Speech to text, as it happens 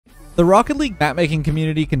The Rocket League map-making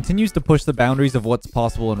community continues to push the boundaries of what's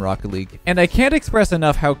possible in Rocket League, and I can't express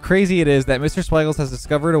enough how crazy it is that Mr. Swaggles has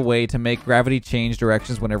discovered a way to make gravity change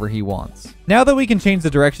directions whenever he wants. Now that we can change the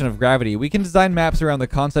direction of gravity, we can design maps around the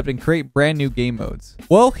concept and create brand new game modes.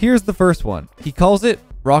 Well, here's the first one. He calls it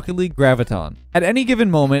Rocket League Graviton. At any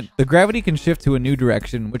given moment, the gravity can shift to a new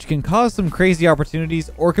direction, which can cause some crazy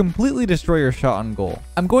opportunities or completely destroy your shot on goal.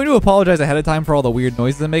 I'm going to apologize ahead of time for all the weird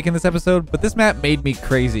noises I make in this episode, but this map made me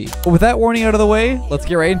crazy. But with that warning out of the way, let's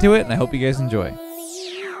get right into it, and I hope you guys enjoy.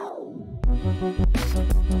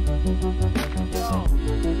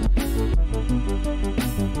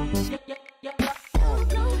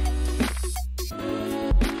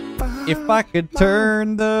 If I could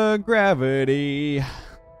turn the gravity.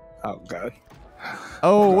 Oh god.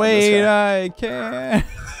 Oh wait, I can.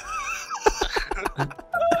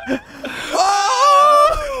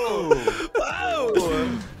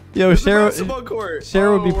 Oh! Yo, Cher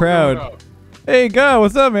would be proud. Hey, God,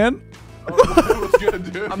 what's up, man? What's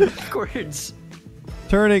good, dude? I'm backwards.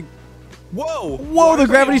 Turning. Whoa! Whoa, the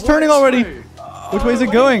gravity's turning already. Which way is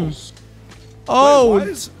it going? Oh,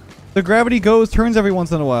 the gravity turns every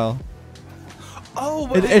once in a while.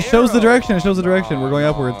 Oh, it shows the direction. It shows the direction. We're going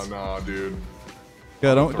upwards. Nah, dude.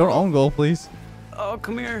 Yeah, don't own goal, please. Oh,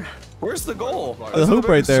 come here. Where's the goal? The hoop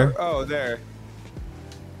right there. Oh, there.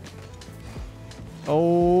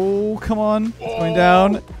 Oh, come on. It's going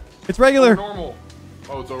down. It's regular. Normal.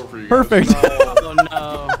 Oh, it's over for you guys. Perfect. No. Oh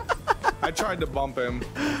no. I tried to bump him.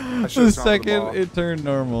 The second it turned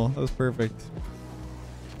normal. That was perfect.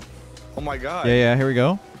 Oh my god. Yeah, here we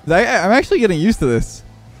go. I'm actually getting used to this.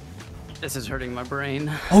 This is hurting my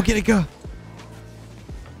brain. Oh, get it, go.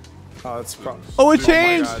 Oh, it's Oh, it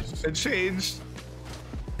changed. It changed.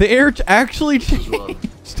 The air actually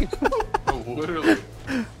changed. Oh, literally.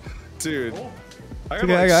 Dude.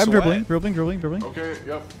 Okay, I'm dribbling. Okay,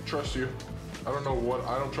 yep, trust you. I don't know what,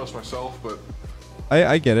 I don't trust myself, but...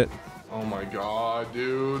 I get it. Oh my god,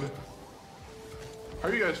 dude. How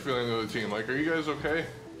are you guys feeling with the team? Like, are you guys okay?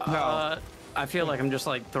 No. I feel like I'm just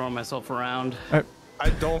like throwing myself around. I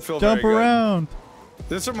don't feel Jump very around. Good.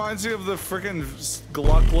 This reminds me of the freaking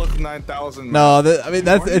Gluck 9000. No, I mean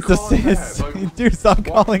it's like, dude, stop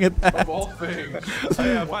calling it that. Of all things. Oh,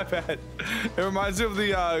 yeah, my bad. It reminds me of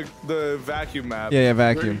the vacuum map. Yeah,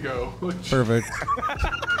 There vacuum. you go. Perfect.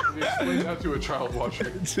 Explain that to a child watching.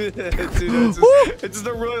 Dude, it's just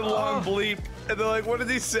a really long bleep, and they're like, "What did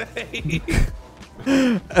he say?"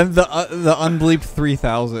 And the unbleeped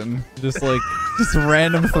 3000, just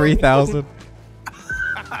random 3000.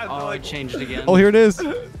 Oh, I changed again. Oh, here it is.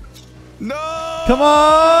 No! Come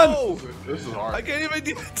on! This is hard. I can't even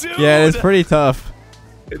get it. Yeah, it's pretty tough.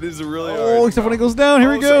 It is really hard. Oh, except when it goes down. Here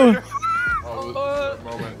we go. Oh, this is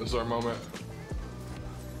our moment. This is our moment.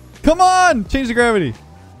 Come on! Change the gravity.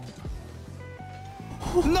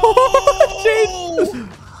 No! Change.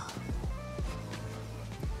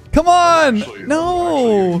 Come on! Actually,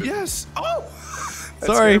 No! Yes! Oh! That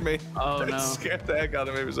Sorry. scared me. Oh, That no. scared the heck out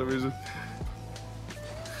of me for some reason.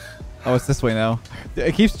 Oh, it's this way now.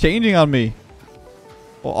 It keeps changing on me.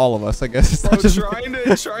 Well, all of us, I guess. It's Bro, not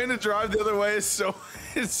just trying to drive the other way is so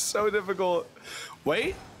difficult.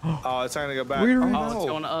 Wait. Oh, it's trying to go back. Weird. Oh, Oh, no. it's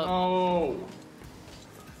going up. Oh.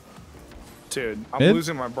 Dude, I'm Mid?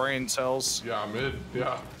 losing my brain cells. Yeah, mid.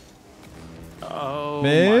 Yeah. Oh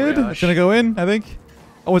mid. my gosh. It's gonna go in, I think.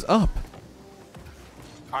 Oh, it's up.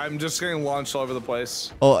 I'm just getting launched all over the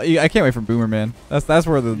place. Oh, I can't wait for Boomer, man. That's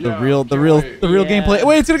where the Yeah, real can't wait. Yeah. gameplay.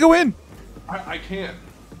 Wait, it's gonna go in. I can't.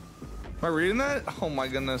 Am I reading that? Oh my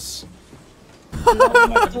goodness.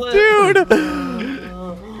 Dude!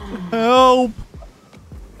 Help!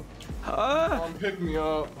 Pick me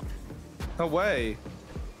up. No way.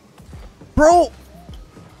 Bro!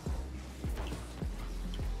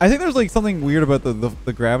 I think there's something weird about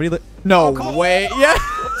the gravity. No way! Yeah!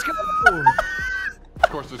 Let's go. Of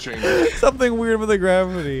course it changes. Something weird with the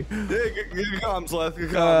gravity. Yeah, here comes, Leth. Here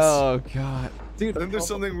comes. Oh, God. Dude. I think there's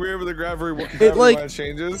something weird with the gravity. It, When it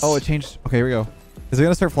changes. Oh, it changed. Okay, here we go. Is it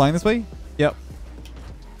gonna start flying this way? Yep.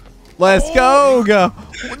 Let's go!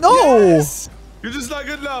 No! Yes! You're just not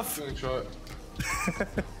good enough. Shot.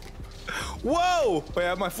 Whoa! Wait, I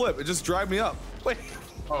have my flip. It just drive me up. Wait.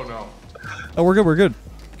 Oh no. Oh, we're good. We're good.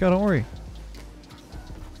 God, don't worry.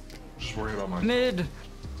 Just worrying about my. Mid.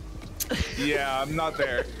 Yeah, I'm not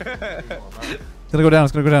there. It's gonna go down.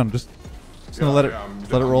 It's gonna go down. Just gonna let it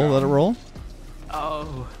roll. down. Let it roll.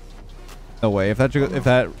 Oh. No way. If that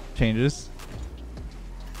changes,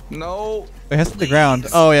 No. it has to hit the ground.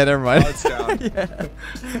 Oh yeah, never mind. Oh, it's down. Yeah.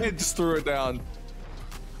 It just threw it down.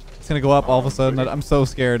 It's gonna go up all of a sudden. I'm so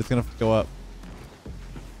scared it's gonna go up.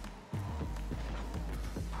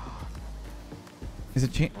 Is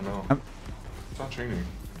it change? Oh no. It's not changing.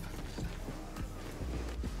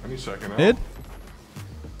 Any second now. Mid?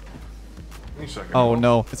 Any second Oh now.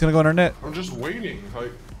 no, it's gonna go on our net. I'm just waiting.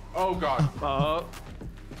 Like, oh god.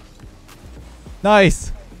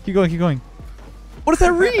 Nice. Keep going, keep going. What does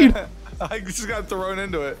that read? I just got thrown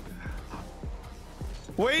into it.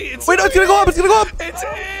 Wait, it's Wait, no, it's gonna go up, it's gonna go up. It's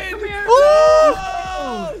in!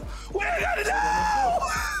 Oh! Wait, I got it now!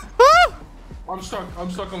 Ah! I'm stuck.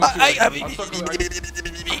 I'm stuck on the ceiling. I'm stuck on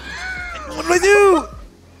the What do I do?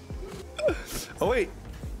 Oh, wait.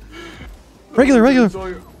 Regular. It's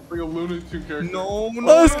like a Looney Tunes character. No, no.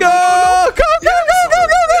 Let's go! Go!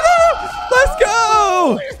 Let's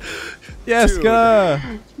go! Yes, Dude. go!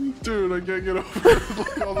 Dude, I can't get over it.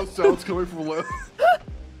 Like all the sounds coming from Leth.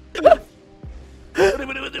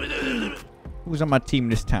 Who's on my team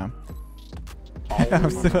this time?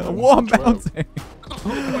 Oh, Whoa, I'm bouncing.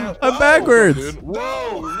 I'm backwards. Dude.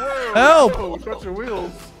 Whoa! Help! Whoa, touch your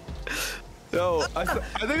wheels. No, I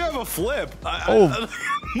think I have a flip. Oh.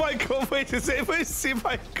 Michael, wait, does anybody see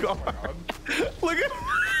my car? Look at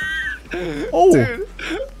Oh, Dude.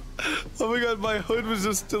 Oh my god, my hood was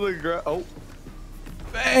just to the ground. Oh.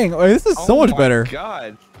 bang! Oh, this is so much better.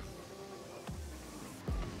 God.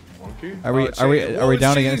 Monkey? Are we Whoa,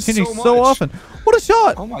 down it's again? It's changing changing so so much. often. What a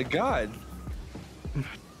shot! Oh my god.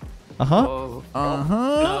 Uh huh. Whoa. Uh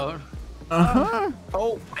huh. No, Uh huh.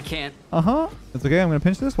 Oh I can't. Uh huh. It's okay. I'm gonna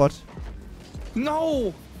pinch this. Watch.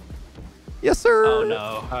 no. Yes, sir. Oh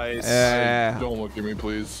no. Nice. Don't look at me,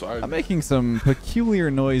 please. I'm making some peculiar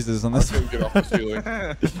noises on I this couldn't get off the ceiling.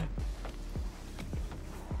 Is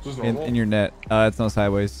this normal? in your net. It's no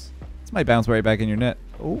sideways. This might bounce right back in your net.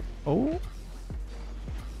 Oh.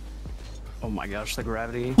 Oh my gosh, the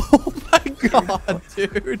gravity. Oh my god,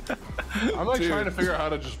 dude. I'm like trying to figure out how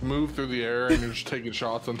to just move through the air and you're just taking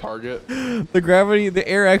shots on target. The gravity, the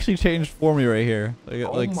air actually changed for me right here. Like, it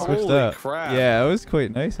like my- switched holy up. crap. Yeah, it was quite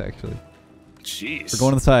nice actually. Jeez. We're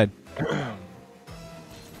going to the side.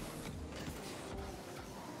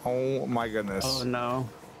 Oh my goodness. Oh no.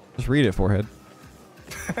 Just read it, forehead.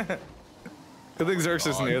 Good thing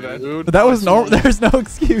Xerxes is near that. Dude. But that was normal. There's no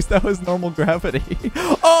excuse. That was normal gravity.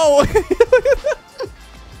 Oh.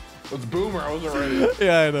 It's Boomer. I wasn't ready.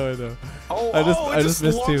 Yeah, I know. Oh, I it just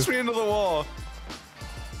missed launched two. me into the wall.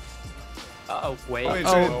 Oh wait. Wait,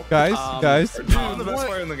 Oh, guys. Dude, I'm the best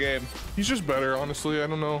player in the game. He's just better, honestly. I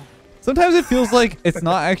don't know. Sometimes it feels like it's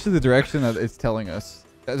not actually the direction that it's telling us.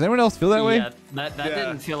 Does anyone else feel that way? Yeah, that Yeah.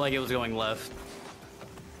 didn't feel like it was going left.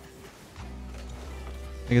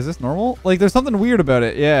 Like, is this normal? Like, there's something weird about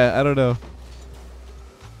it. Yeah, I don't know.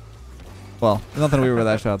 Well, there's nothing weird about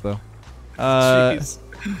that shot, though. Jeez.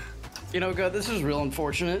 You know, God, this is real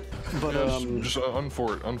unfortunate, but Just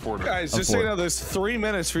unfortunate. Guys, just so you know, there's 3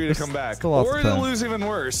 minutes for you to come back. still lots Or of you'll time. lose even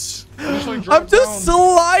worse. Just, like, I'm drop just down.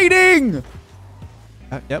 sliding!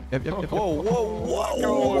 Yep. Whoa.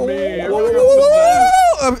 Go with me.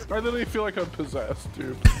 Whoa. I literally feel like I'm possessed,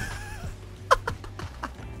 dude.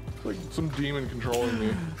 Like some demon controlling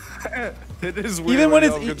me. It is weird. Even when you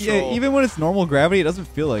it's have yeah, control. even when it's normal gravity, it doesn't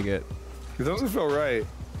feel like it. It doesn't feel right.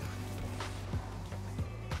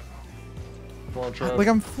 Come on, Trev. Like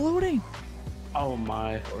I'm floating. oh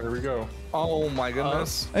my. Oh, here we go. Oh my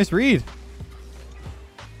goodness. Nice read.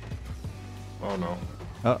 Oh no.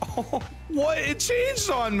 What? It changed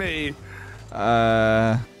on me.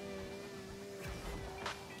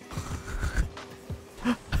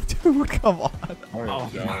 Dude, come on. I am Oh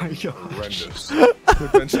down. my gosh. Horrendous.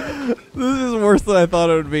 This is worse than I thought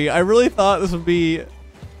it would be. I really thought this would be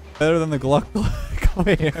better than the Gluck Gluck. Come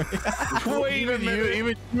here. Wait a minute.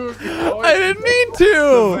 Even you. I didn't mean The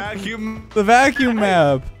to. vacuum. The vacuum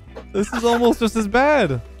map. This is almost just as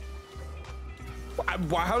bad.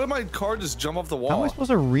 How did my car just jump off the How am I wall?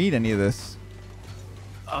 supposed to read any of this?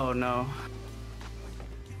 Oh no.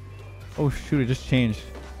 Oh shoot, it just changed.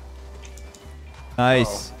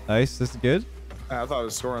 Nice. Nice. This is good. I thought I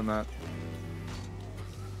was scoring that.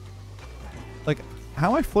 Like,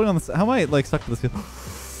 how am I floating on this? How am I like stuck to this field?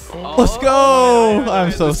 Oh, Let's go! yeah,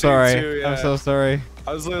 I'm so this thing sorry. too, I'm yeah. so sorry.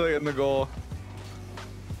 I was literally in the goal.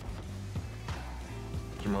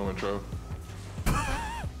 It's your moment, Trev.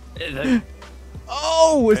 The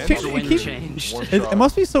Oh, it's And changed. the It, wind keeps, changed. One it shot.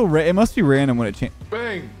 must be so. It must be random when it changes.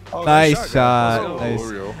 Bang! Oh, Nice guys. shot. Oh, Nice. there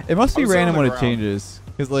we go. It must I be was random on when the it ground. changes,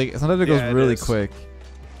 because like sometimes it goes Yeah, it really is. quick.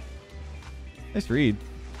 Nice read.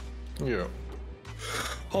 Yeah.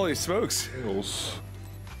 Holy smokes. Angles.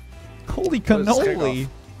 Holy What is this cannoli! kickoff?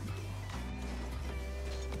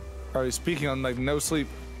 Alriady speaking on like no sleep.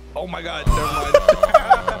 Oh my god, never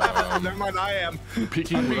mind. Never mind, I am.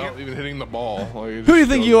 Peeking without even hitting the ball. Like, Who do you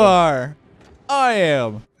think you are? I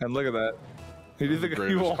am. And look at that. Who do you think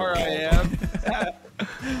Greatest you are? I call. am.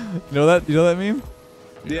 You know that? You know that meme?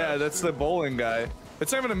 Yeah, that's the bowling guy.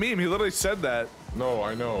 It's not even a meme. He literally said that. No,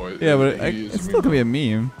 I know. Yeah, but he is it still could be a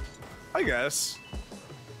meme. I guess.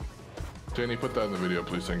 Danny, put that in the video,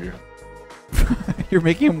 please. Thank you. You're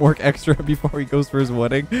making him work extra before he goes for his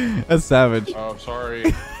wedding. That's savage. Oh, sorry.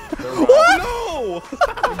 Never mind. No!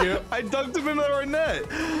 I dunked him into our net.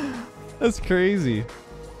 That's crazy.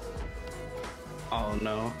 Oh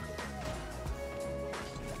no.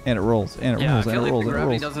 And it rolls. And it Yeah, I rolls. feel And it like rolls. the And it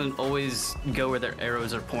gravity rolls. doesn't always go where their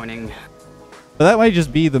arrows are pointing. But that might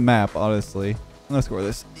just be the map, honestly. Let's score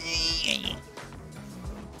this.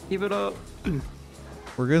 Keep it up.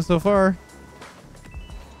 We're good so far.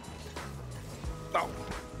 No.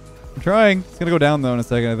 I'm trying. It's gonna go down though in a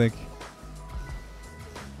second, I think.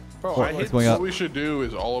 Bro, Oh, I it's think going what up. we should do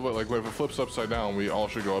is all of it, like if it flips upside down, we all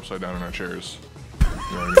should go upside down in our chairs.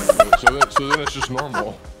 You know what I mean? so then it's just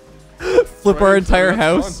normal. Flip our Right? entire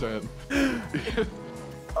That's house. content.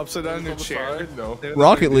 Upside down in your On the chair. side? No. They're not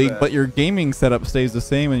Rocket gonna do League, that. but your gaming setup stays the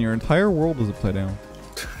same and your entire world is upside down.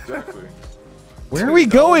 Exactly. Where are we Oh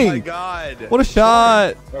my going? god. What a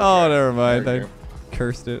shot! Okay. Oh, never mind. There I you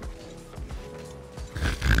cursed it.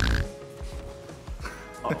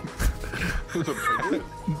 There's a piglet?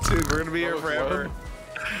 Dude, we're gonna be here Oh, it's forever.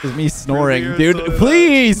 Leth. It was me snoring, here dude. until-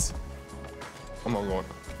 Please! I'm not going.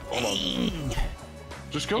 Hold on.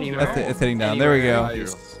 Just go Anywhere. down. It's hitting down. There we go. Thank you.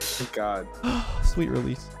 Thank God. Sweet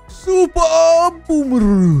release. Super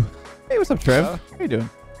Boomer. Hey, what's up, Trev? Yeah. How you doing?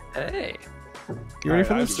 Hey. You ready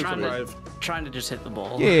for I this? just Trying to, arrived. trying to just hit the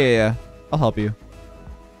ball. Yeah. I'll help you.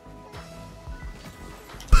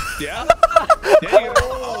 Yeah? Yeah, you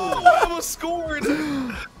oh, I almost scored.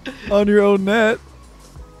 On your own net.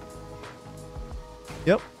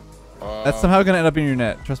 Yep. That's somehow gonna end up in your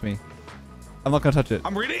net. Trust me. I'm not gonna touch it.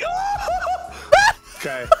 I'm reading.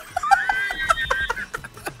 Okay.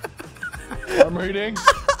 I'm reading.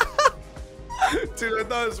 Dude, I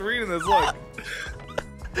thought I was reading this. Look.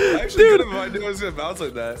 I actually could have if I knew I was gonna bounce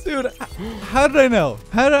like that. Dude, how did I know?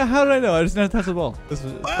 How did I know? I just didn't touch the ball. This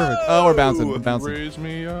was perfect. Oh, we're bouncing. We're bouncing. Raise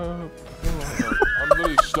me up. I'm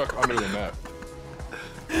literally stuck under the net.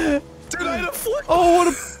 Dude, I had a flip. Oh, what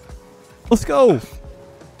a... Let's go.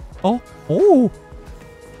 Oh. Oh.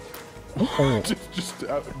 Oh. just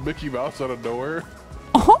Mickey Mouse out of nowhere.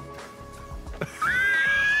 Uh-huh.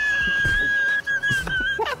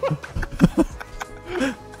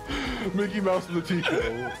 Mickey Mouse in the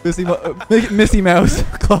Tico. Missy Mouse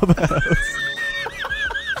Clubhouse.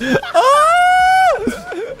 Ah!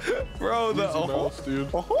 Bro, the Mickey Mouse,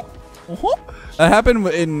 dude. That happened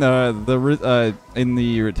in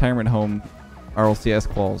the retirement home RLCS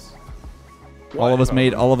quals. All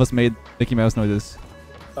of us made Mickey Mouse noises.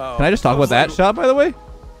 Can I just talk about that shot, by the way?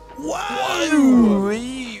 Wow.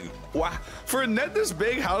 Wow. For a net this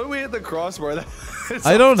big, how do we hit the crossbar? That's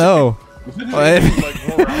I don't know. Like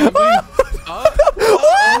more roundly. Oh,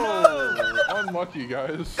 unlucky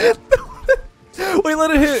guys. Wait,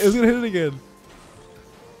 let it hit. It's gonna hit it again.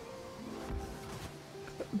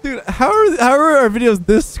 Dude, how are our videos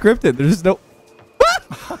this scripted? There's just no.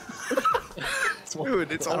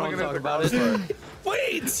 Dude, it's I only don't gonna talk hit the about it. crossbar.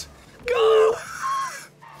 Wait! Go!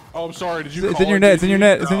 Oh, I'm sorry. Did you? It's call in your it, net. It's in did your you?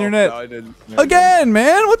 net. It's in your net. No, I didn't. Again,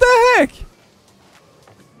 man. What the heck?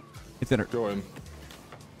 It's in her. Go in.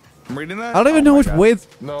 I'm reading that? I don't even Oh know my which God. way it's.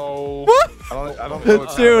 No. What? I don't know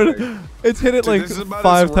what's Dude, happening. it's hit it Dude, like this is about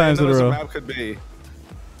 5 as times in a random as row. map could be.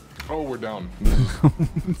 Oh, we're down.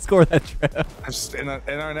 Score that trap. Just in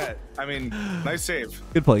our net. I mean, nice save.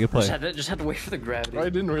 Good play. Good Just play. had to wait for the gravity. I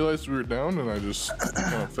didn't realize we were down, and I just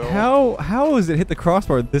kind of fell. How has it hit the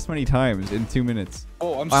crossbar this many times in 2 minutes?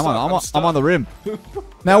 Oh, I'm I'm on the rim.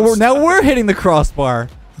 Now we're hitting the crossbar.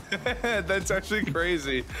 That's actually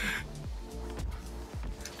crazy.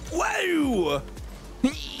 Wow!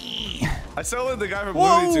 I sound like the guy from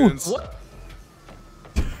Whoa! Looney Tunes. What?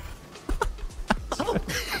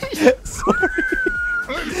 Sorry.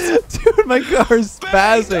 Dude, my car's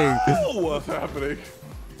spazzing. What's happening?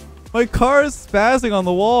 My car is spazzing on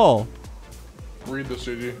the wall. Read this,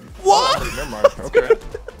 JG. What? Oh, never mind. Okay.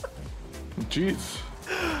 Jeez.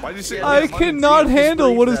 Why'd you say I that? cannot Just handle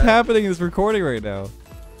read what is that. happening in this recording right now.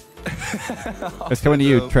 It's coming to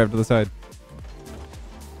you, Trev, to the side.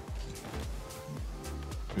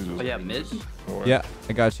 Oh, yeah, mid? Yeah,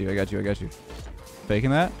 I got you. I got you. Faking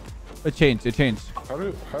that? It changed.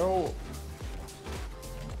 How?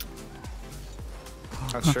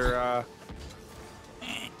 Not sure.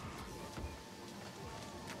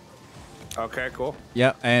 Okay, cool.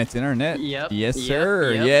 Yep, and it's internet. Yep, Yes, yep,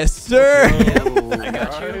 sir. yep. Yes, sir. I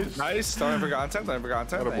got you. Guys. Nice. Time for content.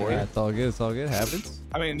 Attaboy. Yeah, it's all good. It's all good. Happens.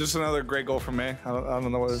 I mean, just another great goal from me. I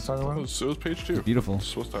don't know what they're talking It about. was page 2. Beautiful. It's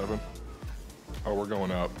supposed to happen. Oh, we're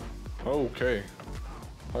going up. Okay.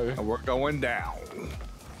 Hi. We're going down.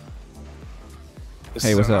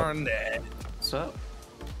 Hey, what's up? What's up?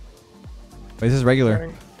 Wait, this is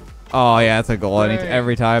regular. Oh yeah, that's a goal I need Dang.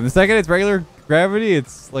 every time. The second it's regular gravity,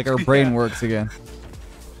 it's like our brain Yeah. works again.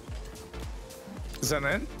 Is that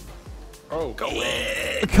in? Oh,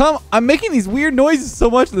 Come, I'm making these weird noises so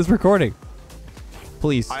much in this recording.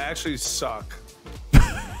 Please. I actually suck. There's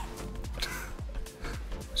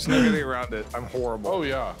no getting around it. I'm horrible. oh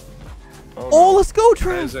yeah. Oh, Oh, no. let's go, As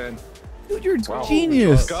Trev. in, Dude, you're Wow.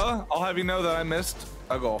 genius. Guh, I'll have you know that I missed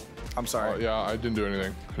a goal. I'm sorry. Yeah, I didn't do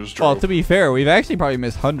anything. It was Well, drove. to be fair, we've actually probably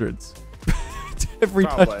missed hundreds. Every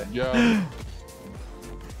time. Probably. Yeah.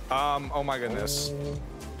 Oh my goodness.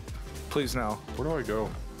 Please no. Where do I go?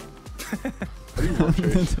 How do you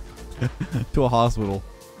rotate? To a hospital.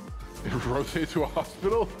 You rotate to a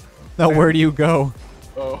hospital? Now, where do you go?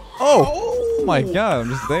 Oh. Oh my god, I'm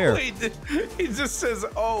just there. Wait, he just says,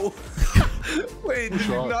 "Oh." Wait, did you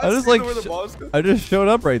Shot. not I just see like, where the ball's going? I just showed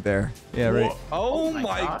up right there. Yeah, right. Oh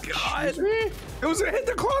my god! It was gonna hit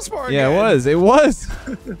the crossbar. Yeah, again. it was. It was.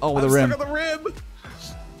 Oh, I'm the rim. stuck on the rim.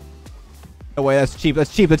 Oh wait, that's cheap.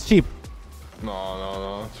 That's cheap. That's cheap.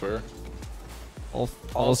 No, that's fair.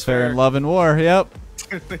 All's fair in love and war. Yep.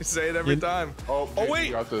 They say it every time. Oh, Oh, you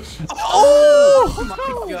wait. got this. Oh! My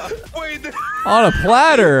God. Wait, On a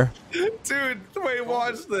platter. dude. Wait,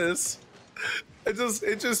 watch this.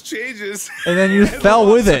 It just changes. And then you And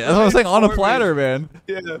fell with it. walks That's what I'm saying. On a forward. platter, man.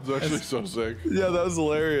 Yeah, It's actually so sick. yeah, that was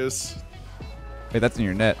hilarious. Wait, that's in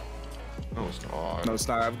your net. No, it's not. No, it's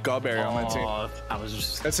not. I have Gubberry on my team. Oh, I was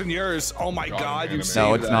just. That's in yours. Oh my God, god, you anime. saved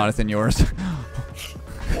No, it's that. not. It's in yours.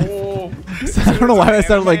 Oh. I don't know why that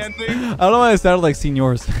sounded like. I Anime don't know why it sounded like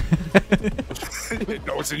seniors. ending?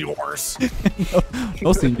 No, it's in yours.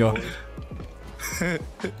 No senor.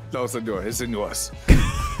 No, it's in yours. It's in yours.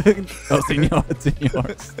 No senor. It's in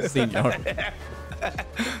yours. Senor.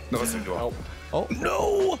 No, it's in yours. Help. Oh.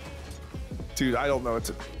 No! Dude, I don't know what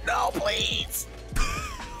to. No, please!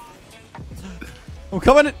 I'm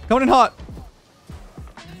coming in hot.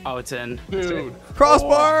 Oh, it's in. Dude.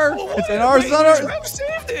 Crossbar. It's in our center. Trev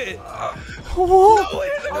saved it! Oh. No,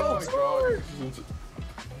 it hit the Oh my crossbar. god.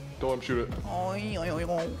 Don't let him shoot it.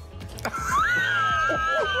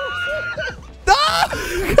 Ah,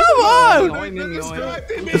 come on. Going in, going.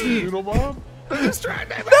 Distracted me! Noodle bomb?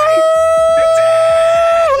 Distracted me!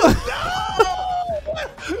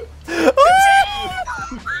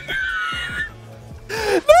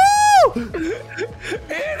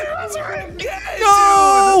 And it was again,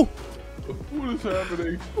 No! What is happening?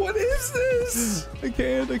 dude! What is this? I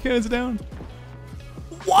can't. It's down.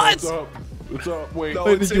 What's up? What's up? Wait. No,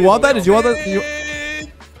 Wait, it's did you in. want that? Did you want that?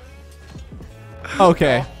 In.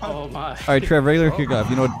 Okay. Oh my. All right, Trev. Regular kickoff.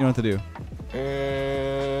 You know what to do.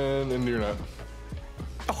 And into your net.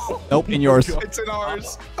 Nope. In yours. It's in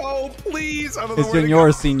ours. Oh, please! I don't know It's where in to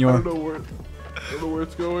yours, I senor. don't know where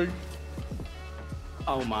it's going.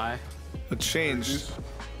 Oh my. go. The change.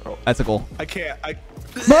 That's a goal. I can't. I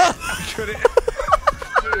couldn't.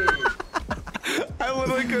 I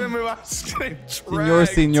literally couldn't move. I was getting Senor, dragged.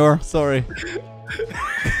 senor. Sorry.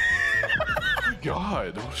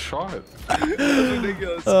 God, what shot? That's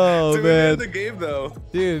ridiculous. Oh, Dude, man. we ended the game though.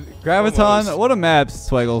 Dude, Graviton, Almost. what a map,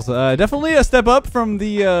 Swaggles. Definitely a step up from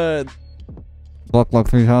the Block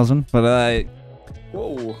 3000, but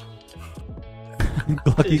Whoa.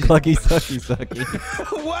 Glucky, clucky, sucky, sucky.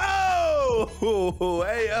 Whoa!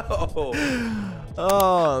 Hey yo!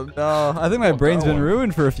 Oh no, I think my brain's been one.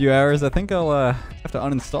 ruined for a few hours. I think I'll have to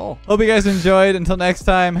uninstall. Hope you guys enjoyed. Until next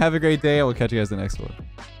time, have a great day. I will catch you guys in the next one.